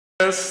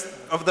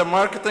of the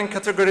marketing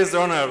categories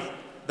honor,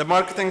 the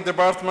marketing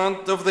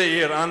department of the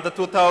year, and the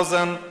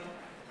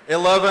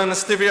 2011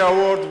 Stevie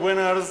Award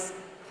winners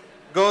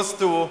goes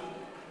to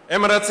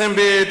Emirates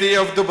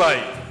NBD of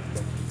Dubai.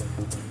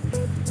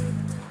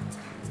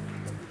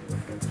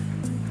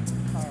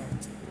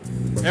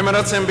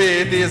 Emirates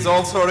NBD is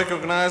also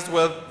recognized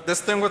with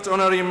Distinguished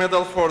Honorary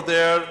Medal for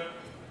their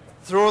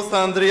Truth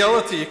and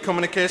Reality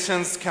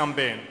Communications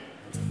campaign.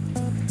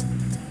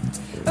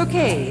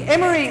 Okay,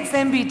 Emirates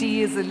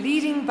NBD is a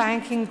leading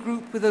banking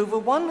group with over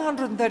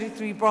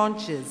 133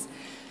 branches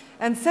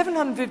and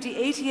 750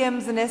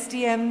 ATMs and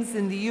SDMs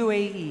in the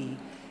UAE.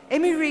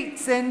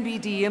 Emirates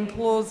NBD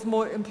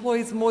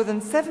employs more than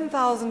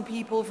 7,000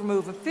 people from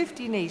over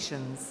 50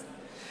 nations.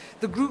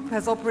 The group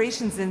has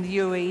operations in the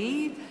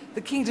UAE,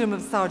 the Kingdom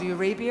of Saudi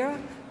Arabia,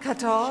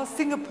 Qatar,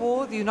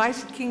 Singapore, the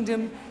United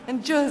Kingdom,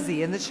 and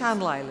Jersey in the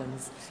Channel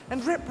Islands,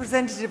 and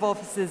representative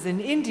offices in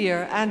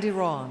India and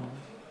Iran.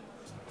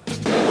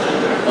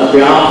 On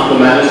behalf of the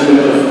management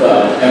of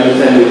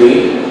Emirates NBD,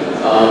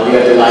 we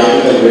are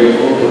delighted and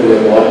grateful for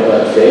the award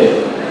today.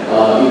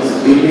 It's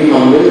deeply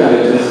humbling and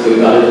it just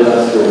encourages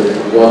us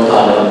to work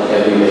harder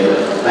every day.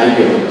 Thank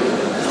you.